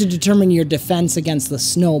it up to determine your defense against the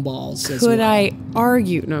snowballs. as Could well. I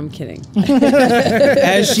argue? No, I'm kidding.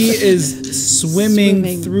 As she is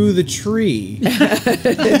swimming through the tree.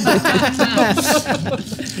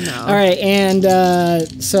 All right, and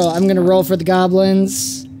so I'm gonna roll for the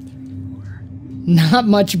goblins. Not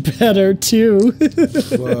much better, too.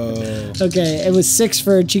 Whoa. Okay, it was 6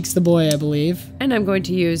 for Cheeks the boy, I believe. And I'm going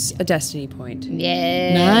to use a destiny point.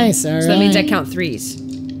 Yeah. Nice. All right. So that means I count threes.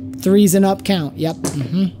 3's and up count. Yep.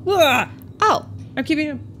 Oh. I'm keeping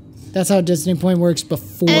them. That's how Destiny Point works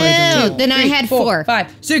before Oh, the. then I had 4.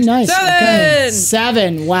 5, 6, Nice. 7. Okay.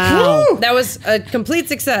 7. Wow. That was a complete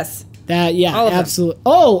success. That yeah, All of them. absolutely.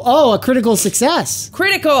 Oh, a critical success.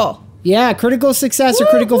 Critical. Yeah, critical success or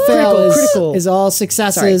critical Woo! fail Critical. is all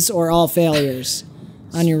successes or all failures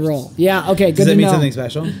on your roll. Yeah. Okay. Good Does that to mean know. something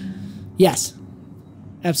special? Yes.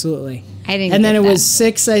 Absolutely. I didn't And then get it that. was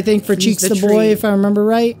 6, I think, for Cheeks the the boy, tree. if I remember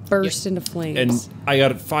right. Burst into flames. And I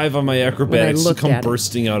got 5 on my acrobatics to looked come at it.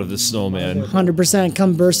 bursting out of the snowman. 100%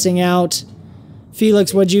 come bursting out.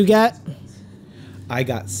 Felix, what'd you get? I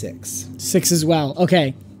got 6. 6 as well.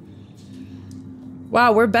 Okay.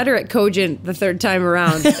 Wow, we're better at Cogent the third time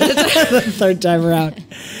around. Third time around.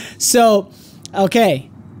 So, okay.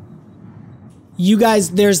 You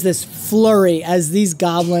guys, there's this flurry as these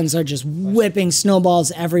goblins are just whipping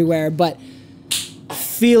snowballs everywhere, but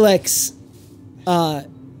Felix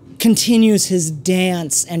continues his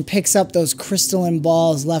dance and picks up those crystalline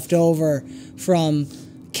balls left over from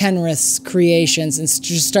Kenrith's creations and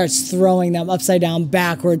just starts throwing them upside down,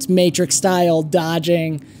 backwards, Matrix style,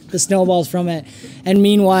 dodging the snowballs from it. And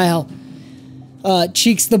meanwhile,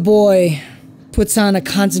 Cheeks the boy puts on a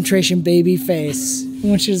concentration baby face,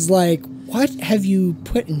 which is like, what have you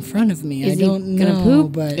put in front of me? Is I he don't gonna know,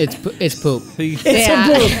 poop? but It's poop. it's a poop.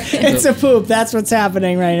 It's a poop. That's what's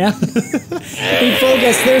happening right now. Be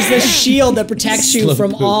focused. There's this shield that protects you Slow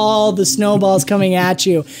from poop. all the snowballs coming at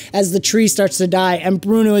you as the tree starts to die. And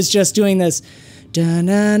Bruno is just doing this.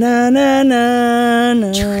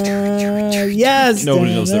 Da-na-na-na-na-na. Yes.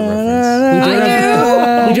 Nobody knows that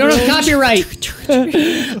Da-na-na-na-na. We don't have copyright.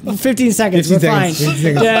 15 seconds. 15 We're fine. seconds,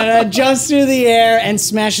 15 seconds. Jumps through the air and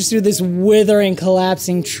smashes through this withering,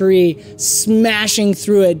 collapsing tree, smashing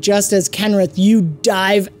through it just as Kenrith, you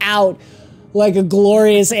dive out like a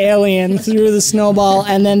glorious alien through the snowball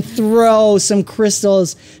and then throw some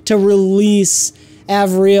crystals to release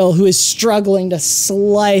Avril, who is struggling to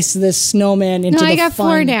slice this snowman into No, the I got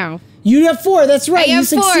 4 fun- now. You have 4. That's right. I You have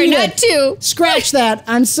 4, succeeded. not 2. Scratch that.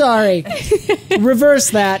 I'm sorry. Reverse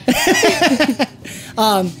that.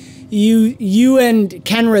 you and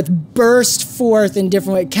Kenrith burst forth in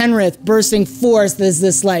different ways. Kenrith bursting forth, there's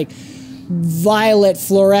this like violet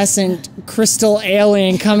fluorescent crystal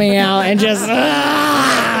alien coming out and just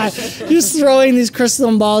throwing these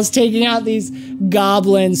crystal balls, taking out these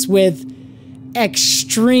goblins with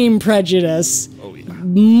extreme prejudice.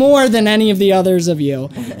 More than any of the others of you.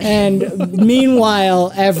 And meanwhile,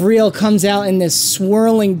 𝒔𝒊𝒏𝒅𝒔 comes out in this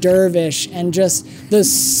swirling dervish, and just the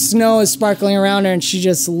snow is sparkling around her, and she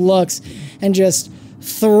just looks and just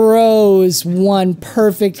throws one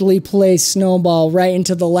perfectly placed snowball right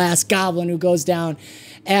into the last goblin, who goes down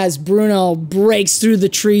as Bruno breaks through the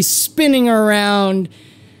tree, spinning around,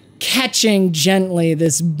 catching gently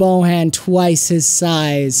this Bohan twice his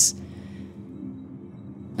size.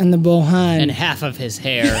 And the Bohan. And half of his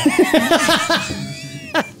hair.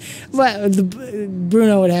 Well,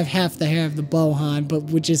 Bruno would have half the hair of the Bohan, but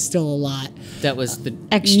which is still a lot. That was the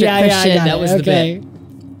Extra I got that it. was the bit.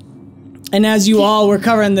 And as you all were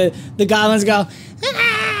covering, the goblins go,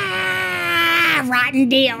 "Ah, rotten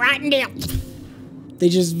deal, rotten deal." They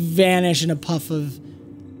just vanish in a puff of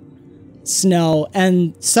snow,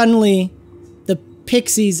 and suddenly the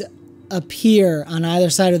pixies appear on either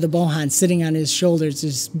side of the Bohan, sitting on his shoulders.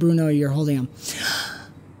 Just Bruno, you're holding him.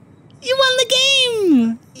 You won the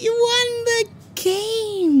game! You won the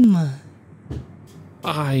game!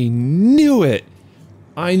 I knew it.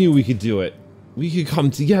 I knew we could do it. We could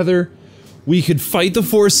come together. We could fight the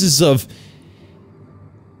forces of...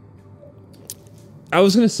 I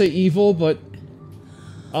was gonna say evil, but...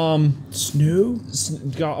 Snow?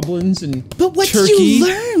 Goblins and But what turkey. did you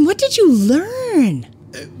learn? What did you learn?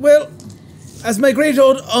 Well, as my great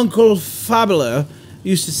old uncle Fabula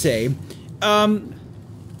used to say,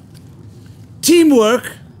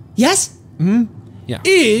 teamwork Yes?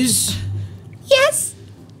 is Yes?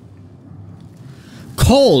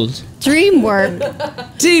 cold. Dream work.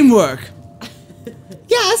 teamwork.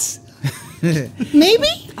 Yes? Maybe?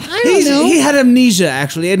 I don't know. He had amnesia,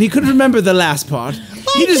 actually, and he couldn't remember the last part.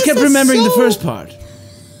 He just guess kept that's remembering the so- first part.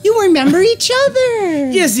 You remember each other.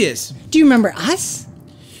 Yes, yes. Do you remember us?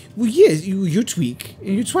 Well, yes, you're Tweak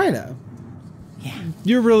and you're Twyla.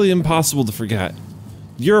 You're really impossible to forget.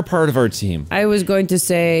 You're a part of our team. I was going to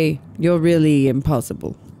say, you're really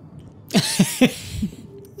impossible.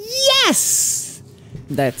 Yes!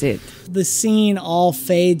 That's it. The scene all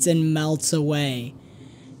fades and melts away,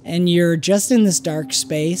 and you're just in this dark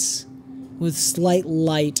space with slight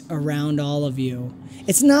light around all of you.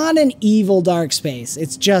 It's not an evil dark space,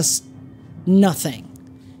 it's just nothing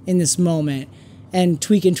in this moment, and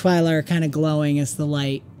Tweak and Twyla are kind of glowing as the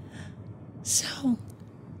light. So,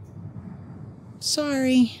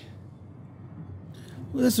 sorry.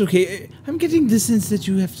 Well, that's okay. I'm getting the sense that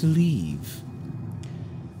you have to leave.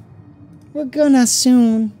 We're gonna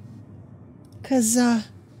soon, 'cause,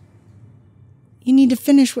 you need to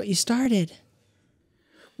finish what you started.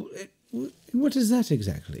 What is that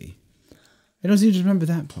exactly? I don't seem to remember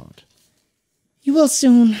that part. You will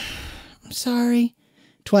soon. I'm sorry.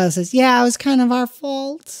 Twyla says, yeah, it was kind of our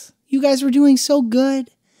fault. You guys were doing so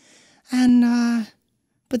good. And,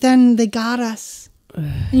 but then they got us.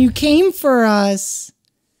 And you came for us.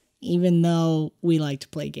 Even though we like to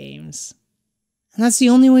play games. And that's the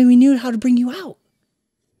only way we knew how to bring you out.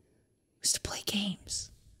 Was to play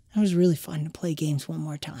games. It was really fun to play games one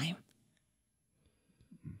more time.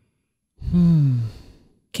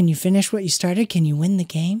 Can you finish what you started? Can you win the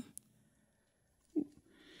game?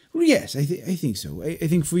 Well, yes, I think so. I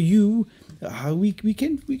think for you, we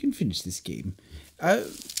can finish this game.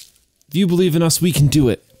 If you believe in us, we can do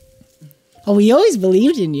it. Oh, we always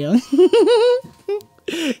believed in you.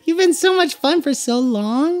 You've been so much fun for so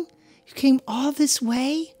long. You came all this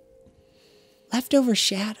way. Leftover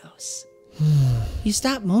shadows. You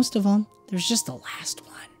stopped most of them. There's just the last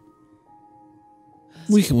one.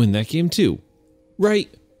 We can win that game too. Right?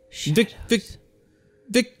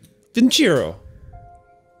 Vincero.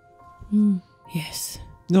 Yes.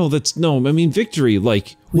 No, I mean victory.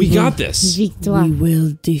 Like, we got this. Victoire. We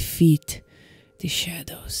will defeat the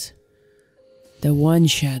shadows. The one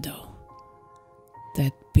shadow.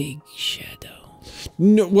 That big shadow.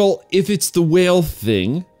 No, well, if it's the whale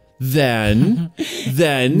thing, then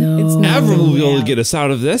No. Avram will be able to get us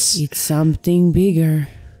out of this. It's something bigger.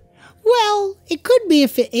 Well, it could be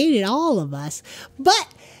if it ate all of us. But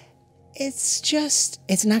it's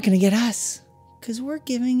not going to get us. Because we're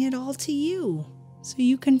giving it all to you. So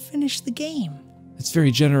you can finish the game. It's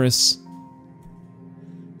very generous.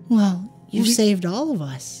 Well, you saved all of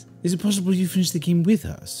us. Is it possible you finish the game with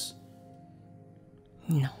us?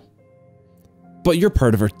 No. But you're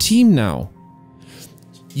part of our team now.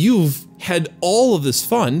 You've had all of this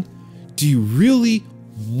fun. Do you really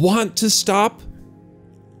want to stop,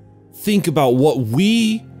 think about what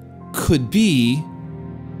we could be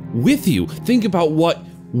with you. Think about what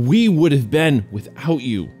we would have been without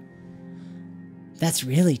you. That's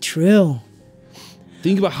really true.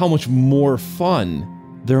 Think about how much more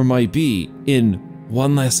fun there might be in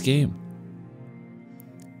one last game.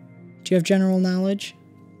 Do you have general knowledge?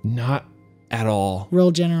 Not at all.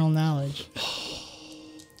 Real general knowledge.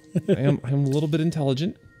 I'm a little bit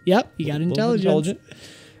intelligent. Yep, you got intelligence.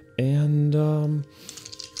 And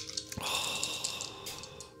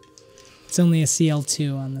It's only a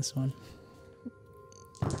CL2 on this one.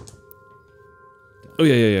 oh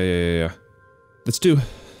yeah. That's 2.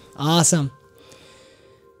 Awesome.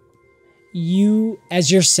 As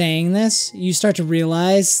you're saying this, you start to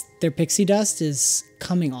realize their pixie dust is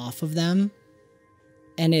coming off of them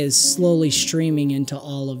and is slowly streaming into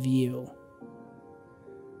all of you.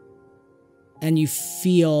 And you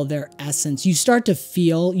feel their essence.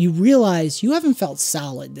 You realize you haven't felt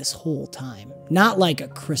solid this whole time. Not like a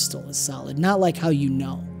crystal is solid. Not like how you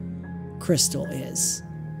know crystal is.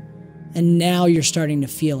 And now you're starting to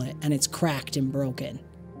feel it, and it's cracked and broken.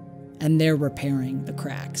 And they're repairing the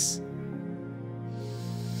cracks.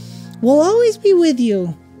 We'll always be with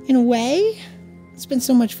you, in a way. It's been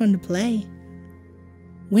so much fun to play.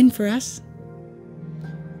 Win for us.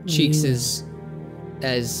 Cheeks is,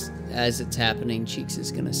 as it's happening, Cheeks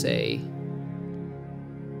is gonna say,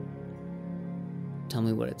 tell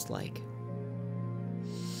me what it's like.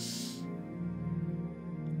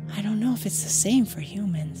 I don't know if it's the same for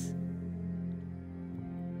humans.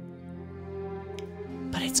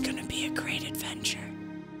 But it's gonna be a great adventure.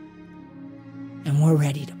 And we're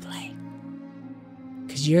ready to play.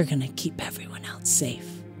 Because you're gonna keep everyone else safe.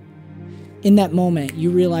 In that moment, you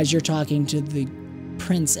realize you're talking to the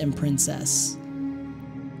prince and princess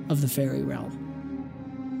of the fairy realm.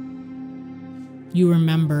 You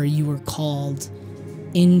remember you were called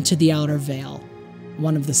into the Outer Veil,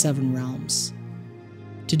 one of the 7 realms,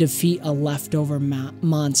 to defeat a leftover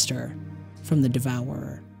monster from the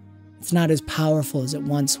Devourer. It's not as powerful as it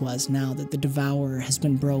once was now that the Devourer has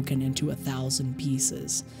been broken into 1,000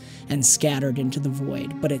 pieces and scattered into the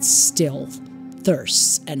void, but it still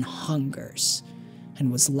thirsts and hungers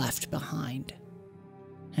and was left behind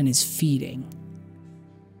and is feeding.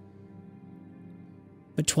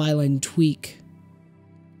 But Twyla and Tweak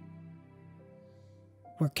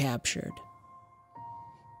were captured.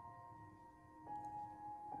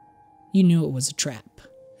 You knew it was a trap,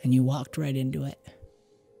 and you walked right into it.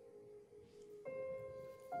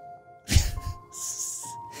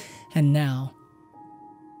 And now,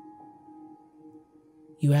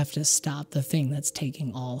 you have to stop the thing that's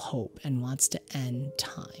taking all hope and wants to end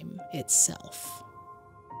time itself.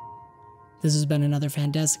 This has been another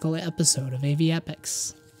fantastical episode of AV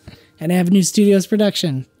Epochs, an Avenue Studios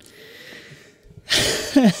production.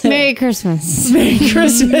 Merry Christmas. Merry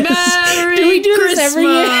Christmas. Do we do this every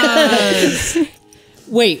year?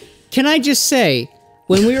 Wait, can I just say,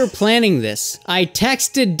 when we were planning this, I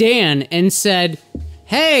texted Dan and said,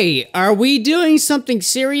 hey, are we doing something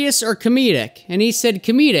serious or comedic? And he said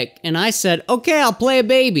comedic, and I said, okay, I'll play a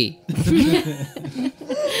baby.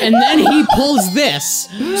 And then he pulls this.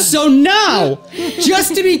 So now,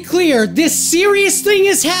 just to be clear, this serious thing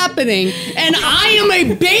is happening, and I am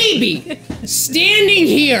a baby standing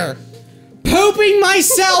here, pooping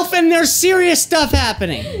myself, and there's serious stuff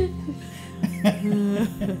happening.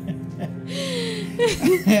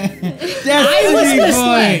 I was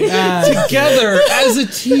misled. Together as a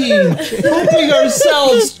team, helping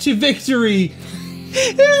ourselves to victory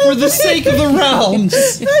for the sake of the realms.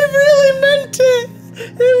 I really meant it.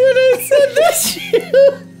 And when I said this to you,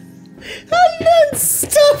 I meant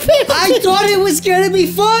stop it. I thought it was gonna be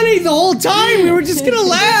funny the whole time. We were just gonna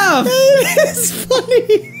laugh. It's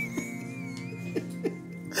funny.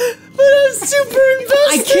 But I'm super invested.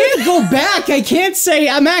 I can't go back. I can't say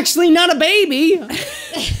I'm actually not a baby.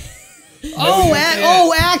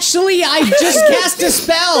 Actually, I just cast a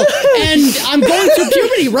spell, and I'm going through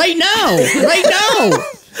puberty right now. Right now.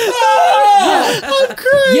 I'm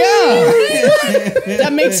crying. Yeah.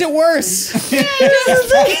 That makes it worse.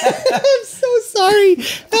 I'm so sorry.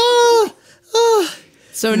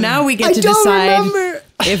 So now we get to decide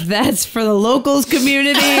if that's for the locals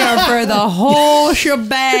community or for the whole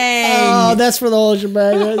shebang. Oh, that's for the whole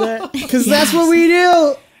shebang right there. Because that's what we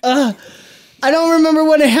do. I don't remember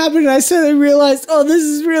when it happened. And I suddenly realized, oh, this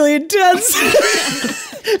is really intense. I'm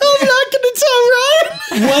not going to tell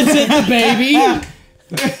Ryan. Was it the baby?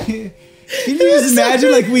 Can you just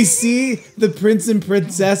imagine, like, we see the prince and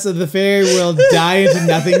princess of the fairy world die into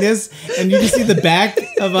nothingness, and you just see the back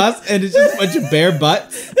of us, and it's just a bunch of bare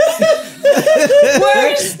butts?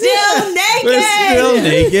 We're still naked. We're still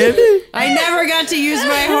naked. I never got to use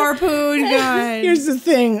my harpoon gun. Here's the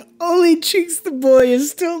thing. Only Cheeks the boy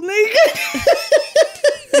is still naked.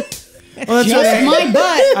 Well, that's Just right. my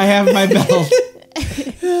butt. I have my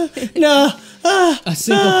belt. No. A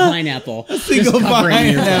single pineapple. Single Just covering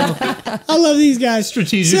your butt. pineapple. I love these guys.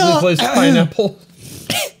 Strategically So- placed pineapple.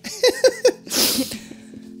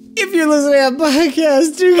 If you're listening to our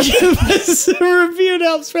podcast, do give us a review to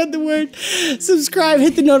help spread the word. Subscribe,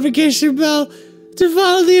 hit the notification bell to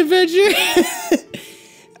follow the adventure.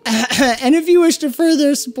 And if you wish to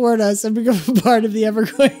further support us and become a part of the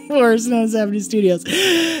ever-growing force known as Avenue Studios,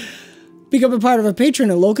 become a part of our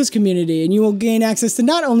Patreon and Locust community, and you will gain access to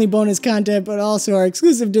not only bonus content, but also our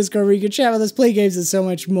exclusive Discord where you can chat with us, play games, and so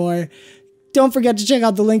much more. Don't forget to check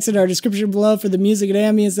out the links in our description below for the music and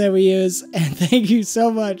ambience that we use. And thank you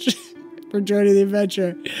so much for joining the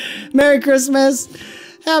adventure. Merry Christmas,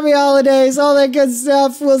 Happy Holidays, all that good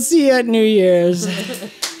stuff. We'll see you at New Year's.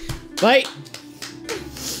 Bye.